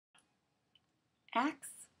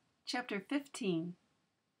Acts chapter 15.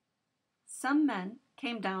 Some men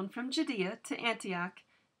came down from Judea to Antioch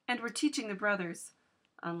and were teaching the brothers,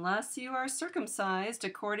 "Unless you are circumcised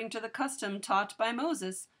according to the custom taught by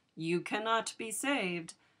Moses, you cannot be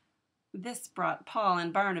saved." This brought Paul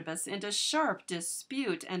and Barnabas into sharp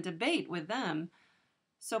dispute and debate with them.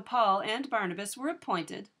 So Paul and Barnabas were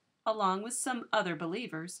appointed, along with some other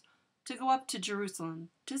believers, to go up to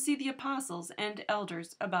Jerusalem to see the apostles and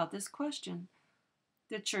elders about this question.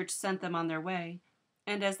 The church sent them on their way,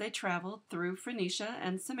 and as they traveled through Phoenicia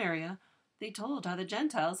and Samaria, they told how the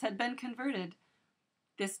Gentiles had been converted.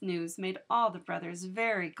 This news made all the brothers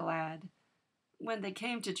very glad. When they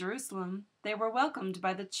came to Jerusalem, they were welcomed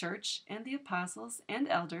by the church and the apostles and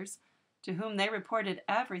elders, to whom they reported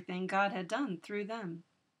everything God had done through them.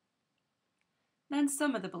 Then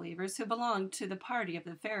some of the believers who belonged to the party of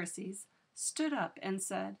the Pharisees stood up and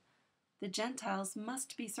said, "The Gentiles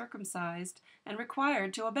must be circumcised and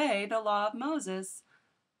required to obey the law of Moses."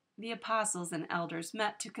 The apostles and elders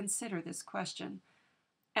met to consider this question.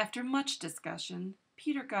 After much discussion,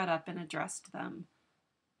 Peter got up and addressed them.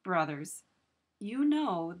 "Brothers, you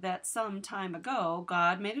know that some time ago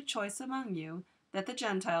God made a choice among you that the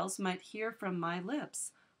Gentiles might hear from my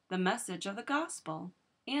lips the message of the gospel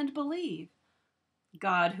and believe.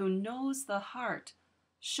 God, who knows the heart,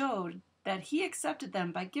 showed that he accepted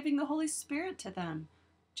them by giving the Holy Spirit to them,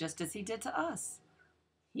 just as he did to us.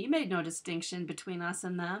 He made no distinction between us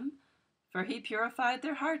and them, for he purified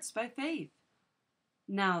their hearts by faith.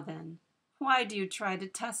 Now then, why do you try to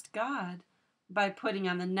test God by putting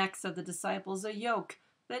on the necks of the disciples a yoke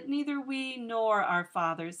that neither we nor our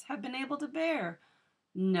fathers have been able to bear?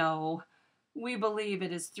 No, we believe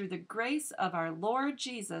it is through the grace of our Lord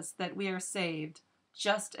Jesus that we are saved,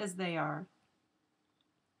 just as they are."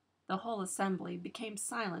 The whole assembly became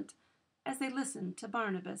silent as they listened to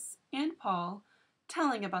Barnabas and Paul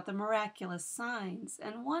telling about the miraculous signs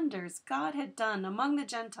and wonders God had done among the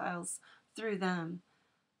Gentiles through them.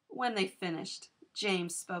 When they finished,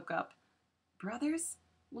 James spoke up. "Brothers,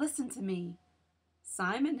 listen to me.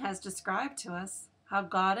 Simon has described to us how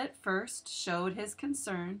God at first showed his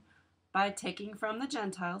concern by taking from the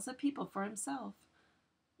Gentiles a people for himself.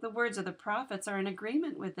 The words of the prophets are in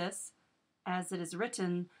agreement with this, as it is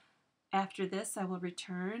written, 'After this I will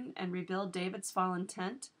return and rebuild David's fallen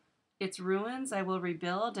tent. Its ruins I will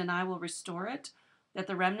rebuild and I will restore it, that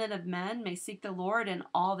the remnant of men may seek the Lord, and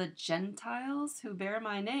all the Gentiles who bear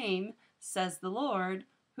my name, says the Lord,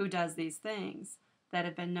 who does these things that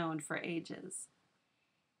have been known for ages.'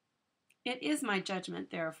 It is my judgment,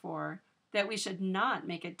 therefore, that we should not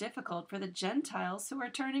make it difficult for the Gentiles who are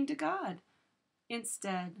turning to God.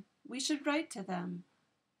 Instead, we should write to them,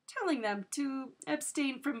 telling them to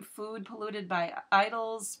abstain from food polluted by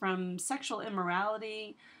idols, from sexual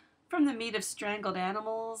immorality, from the meat of strangled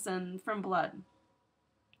animals, and from blood.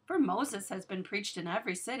 For Moses has been preached in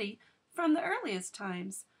every city from the earliest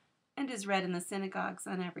times, and is read in the synagogues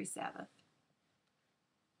on every Sabbath."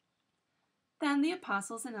 Then the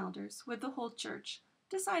apostles and elders, with the whole church,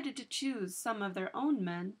 decided to choose some of their own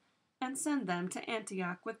men and send them to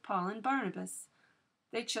Antioch with Paul and Barnabas.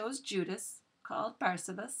 They chose Judas, called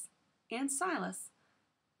Barsabas, and Silas,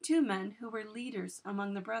 2 men who were leaders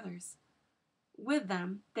among the brothers. With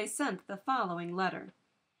them they sent the following letter.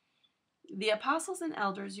 "The apostles and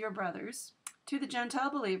elders, your brothers, to the Gentile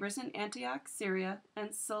believers in Antioch, Syria,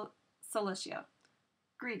 and Cilicia.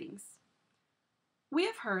 Greetings. We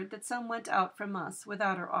have heard that some went out from us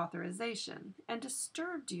without our authorization and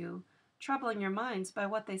disturbed you, troubling your minds by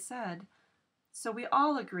what they said. So we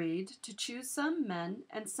all agreed to choose some men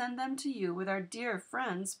and send them to you with our dear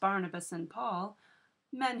friends Barnabas and Paul,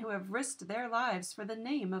 men who have risked their lives for the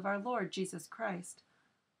name of our Lord Jesus Christ.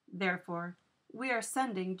 Therefore, we are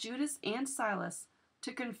sending Judas and Silas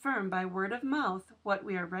to confirm by word of mouth what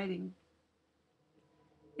we are writing.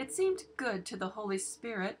 It seemed good to the Holy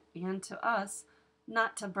Spirit and to us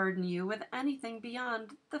not to burden you with anything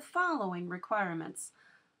beyond the following requirements.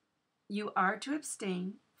 You are to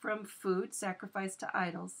abstain from food sacrificed to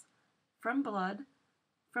idols, from blood,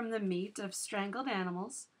 from the meat of strangled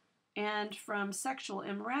animals, and from sexual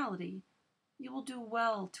immorality. You will do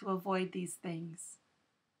well to avoid these things.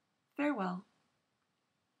 Farewell."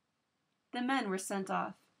 The men were sent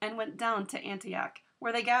off and went down to Antioch,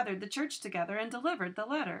 where they gathered the church together and delivered the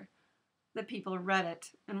letter. The people read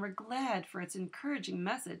it and were glad for its encouraging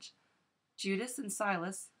message. Judas and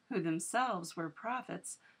Silas, who themselves were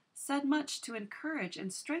prophets, said much to encourage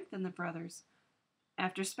and strengthen the brothers.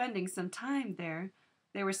 After spending some time there,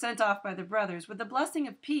 they were sent off by the brothers with the blessing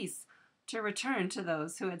of peace to return to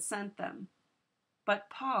those who had sent them. But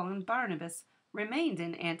Paul and Barnabas remained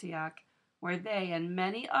in Antioch, where they and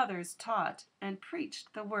many others taught and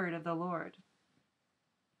preached the word of the Lord.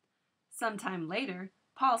 Some time later,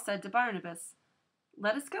 Paul said to Barnabas,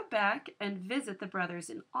 "Let us go back and visit the brothers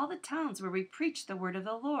in all the towns where we preach the word of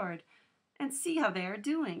the Lord, and see how they are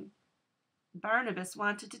doing." Barnabas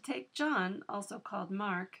wanted to take John, also called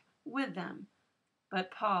Mark, with them,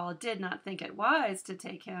 but Paul did not think it wise to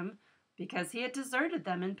take him, because he had deserted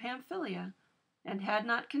them in Pamphylia, and had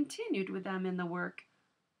not continued with them in the work.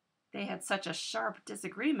 They had such a sharp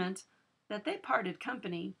disagreement that they parted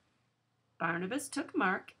company. Barnabas took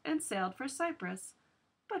Mark and sailed for Cyprus,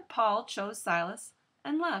 but Paul chose Silas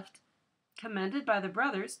and left, commended by the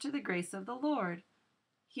brothers to the grace of the Lord.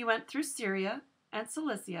 He went through Syria and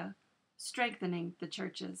Cilicia, strengthening the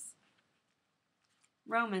churches.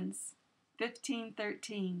 Romans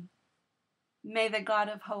 15:13. May the God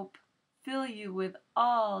of hope fill you with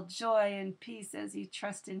all joy and peace as you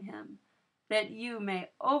trust in him, that you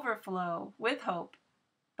may overflow with hope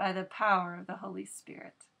by the power of the Holy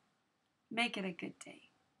Spirit. Make it a good day.